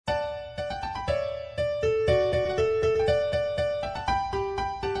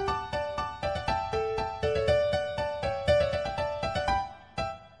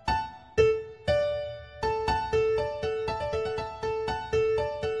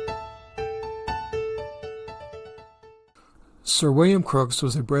Sir William Crookes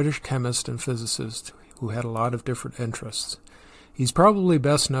was a British chemist and physicist who had a lot of different interests. He's probably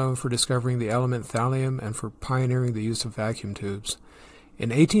best known for discovering the element thallium and for pioneering the use of vacuum tubes.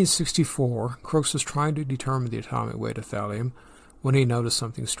 In 1864, Crookes was trying to determine the atomic weight of thallium when he noticed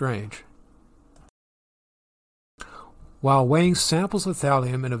something strange. While weighing samples of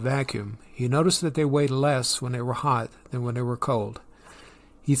thallium in a vacuum, he noticed that they weighed less when they were hot than when they were cold.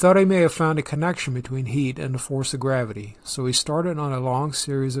 He thought he may have found a connection between heat and the force of gravity, so he started on a long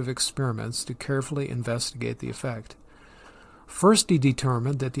series of experiments to carefully investigate the effect. First, he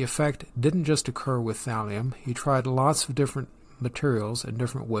determined that the effect didn't just occur with thallium. He tried lots of different materials and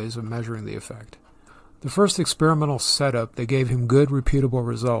different ways of measuring the effect. The first experimental setup that gave him good, repeatable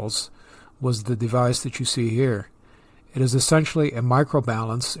results was the device that you see here. It is essentially a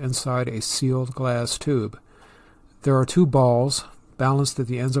microbalance inside a sealed glass tube. There are two balls balanced at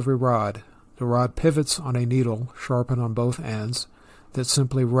the ends of a rod. The rod pivots on a needle sharpened on both ends that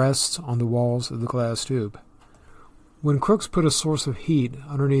simply rests on the walls of the glass tube. When Crookes put a source of heat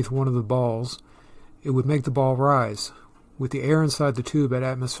underneath one of the balls, it would make the ball rise. With the air inside the tube at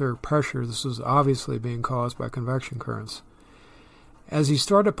atmospheric pressure, this was obviously being caused by convection currents. As he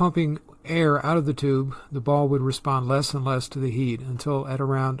started pumping air out of the tube, the ball would respond less and less to the heat until at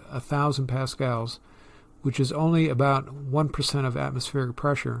around 1,000 pascals, which is only about 1% of atmospheric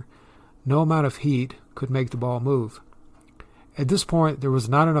pressure, no amount of heat could make the ball move. At this point, there was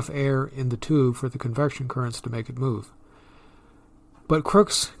not enough air in the tube for the convection currents to make it move. But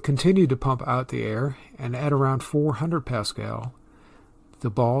Crookes continued to pump out the air, and at around 400 pascal, the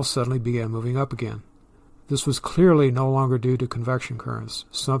ball suddenly began moving up again. This was clearly no longer due to convection currents.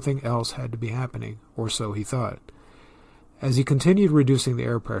 Something else had to be happening, or so he thought. As he continued reducing the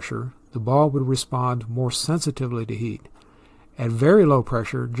air pressure, the ball would respond more sensitively to heat. At very low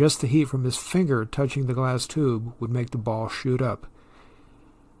pressure, just the heat from his finger touching the glass tube would make the ball shoot up.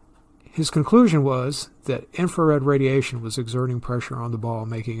 His conclusion was that infrared radiation was exerting pressure on the ball,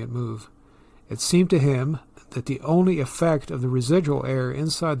 making it move. It seemed to him that the only effect of the residual air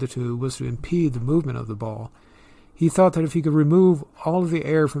inside the tube was to impede the movement of the ball. He thought that if he could remove all of the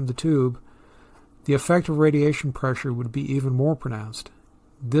air from the tube, the effect of radiation pressure would be even more pronounced.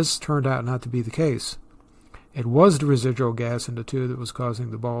 This turned out not to be the case. It was the residual gas in the tube that was causing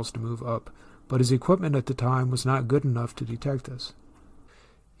the balls to move up, but his equipment at the time was not good enough to detect this.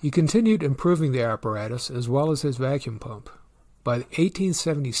 He continued improving the apparatus as well as his vacuum pump. By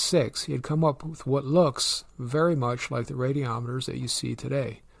 1876, he had come up with what looks very much like the radiometers that you see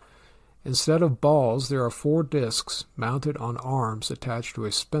today. Instead of balls, there are 4 discs mounted on arms attached to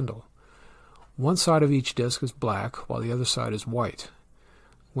a spindle. One side of each disc is black, while the other side is white.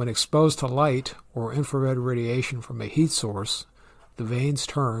 When exposed to light or infrared radiation from a heat source, the vanes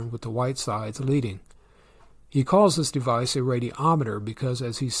turn with the white sides leading. He calls this device a radiometer because,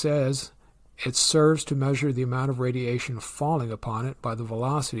 as he says, it serves to measure the amount of radiation falling upon it by the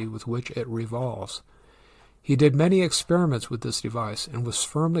velocity with which it revolves. He did many experiments with this device and was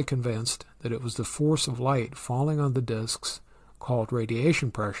firmly convinced that it was the force of light falling on the discs, called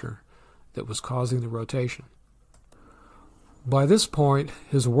radiation pressure, that was causing the rotation. By this point,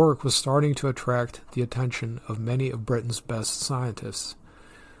 his work was starting to attract the attention of many of Britain's best scientists.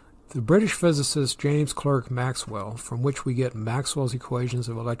 The British physicist James Clerk Maxwell, from which we get Maxwell's equations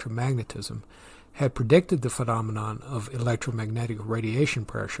of electromagnetism, had predicted the phenomenon of electromagnetic radiation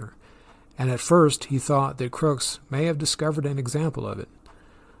pressure, and at first he thought that Crookes may have discovered an example of it.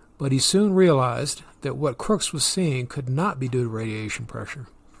 But he soon realized that what Crookes was seeing could not be due to radiation pressure.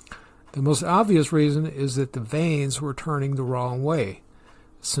 The most obvious reason is that the vanes were turning the wrong way.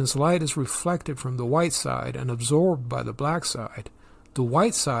 Since light is reflected from the white side and absorbed by the black side, the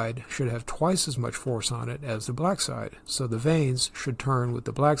white side should have twice as much force on it as the black side, so the vanes should turn with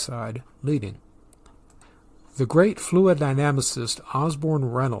the black side leading. The great fluid dynamicist Osborne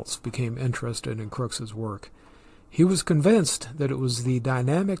Reynolds became interested in Crookes's work. He was convinced that it was the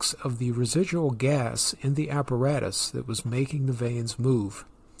dynamics of the residual gas in the apparatus that was making the vanes move.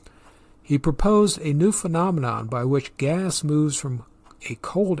 He proposed a new phenomenon by which gas moves from a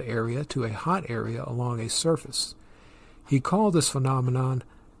cold area to a hot area along a surface. He called this phenomenon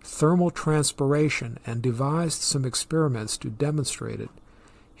thermal transpiration and devised some experiments to demonstrate it.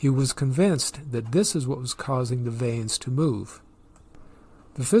 He was convinced that this is what was causing the vanes to move.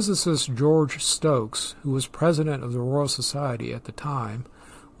 The physicist George Stokes, who was president of the Royal Society at the time,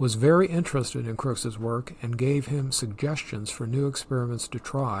 was very interested in Crookes's work and gave him suggestions for new experiments to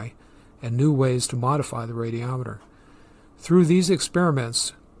try and new ways to modify the radiometer. Through these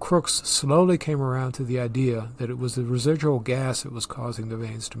experiments, Crookes slowly came around to the idea that it was the residual gas that was causing the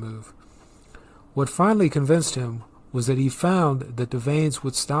vanes to move. What finally convinced him was that he found that the vanes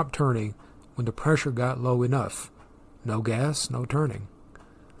would stop turning when the pressure got low enough. No gas, no turning.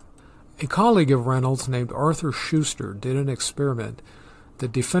 A colleague of Reynolds named Arthur Schuster did an experiment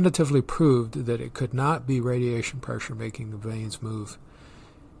that definitively proved that it could not be radiation pressure making the vanes move.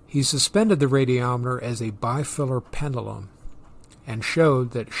 He suspended the radiometer as a bifiller pendulum and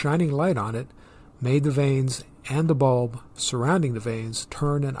showed that shining light on it made the vanes and the bulb surrounding the vanes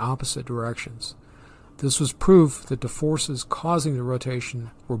turn in opposite directions. This was proof that the forces causing the rotation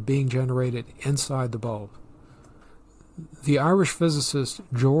were being generated inside the bulb. The Irish physicist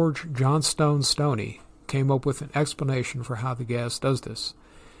George Johnstone Stoney came up with an explanation for how the gas does this.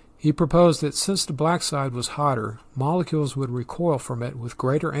 He proposed that since the black side was hotter, molecules would recoil from it with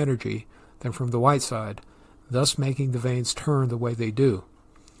greater energy than from the white side, thus making the vanes turn the way they do.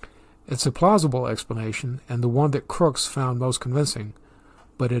 It's a plausible explanation, and the one that Crookes found most convincing,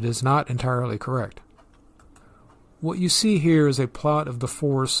 but it is not entirely correct. What you see here is a plot of the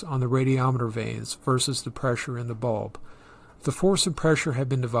force on the radiometer vanes versus the pressure in the bulb. The force and pressure have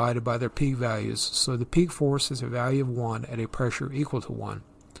been divided by their peak values, so the peak force is a value of 1 at a pressure equal to 1.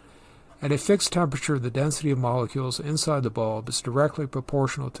 At a fixed temperature, the density of molecules inside the bulb is directly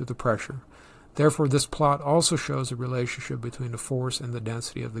proportional to the pressure. Therefore, this plot also shows a relationship between the force and the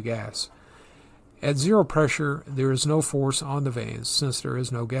density of the gas. At zero pressure, there is no force on the vanes, since there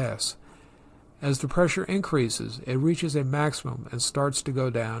is no gas. As the pressure increases, it reaches a maximum and starts to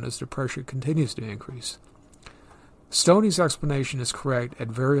go down as the pressure continues to increase. Stoney's explanation is correct at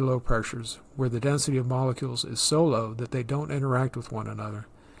very low pressures, where the density of molecules is so low that they don't interact with one another.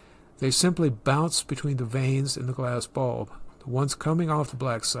 They simply bounce between the vanes in the glass bulb. The ones coming off the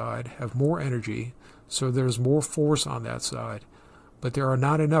black side have more energy, so there is more force on that side, but there are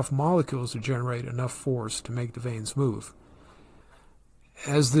not enough molecules to generate enough force to make the vanes move.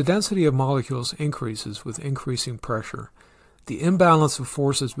 As the density of molecules increases with increasing pressure, the imbalance of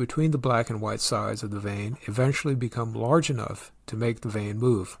forces between the black and white sides of the vane eventually become large enough to make the vane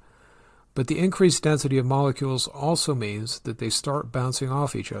move. But the increased density of molecules also means that they start bouncing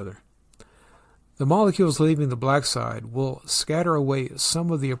off each other. The molecules leaving the black side will scatter away some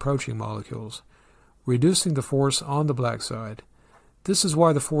of the approaching molecules, reducing the force on the black side. This is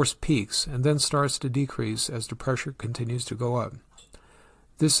why the force peaks and then starts to decrease as the pressure continues to go up.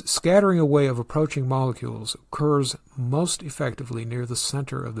 This scattering away of approaching molecules occurs most effectively near the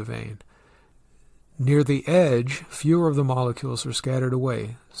center of the vane. Near the edge, fewer of the molecules are scattered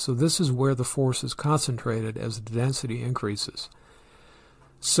away, so this is where the force is concentrated as the density increases.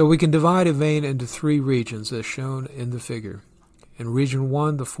 So we can divide a vane into 3 regions as shown in the figure. In region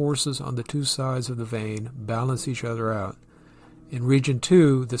 1, the forces on the 2 sides of the vane balance each other out. In region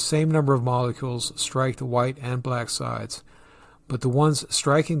 2, the same number of molecules strike the white and black sides, but the ones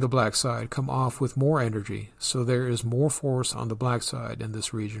striking the black side come off with more energy, so there is more force on the black side in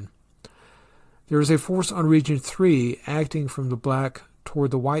this region. There is a force on region 3 acting from the black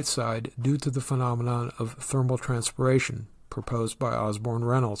toward the white side due to the phenomenon of thermal transpiration proposed by Osborne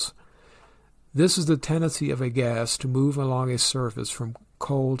Reynolds. This is the tendency of a gas to move along a surface from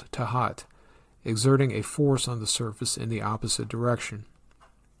cold to hot, exerting a force on the surface in the opposite direction.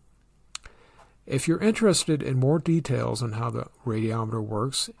 If you're interested in more details on how the radiometer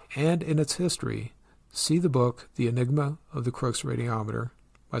works and in its history, see the book The Enigma of the Crookes Radiometer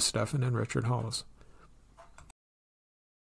by Stephen and Richard Hollis.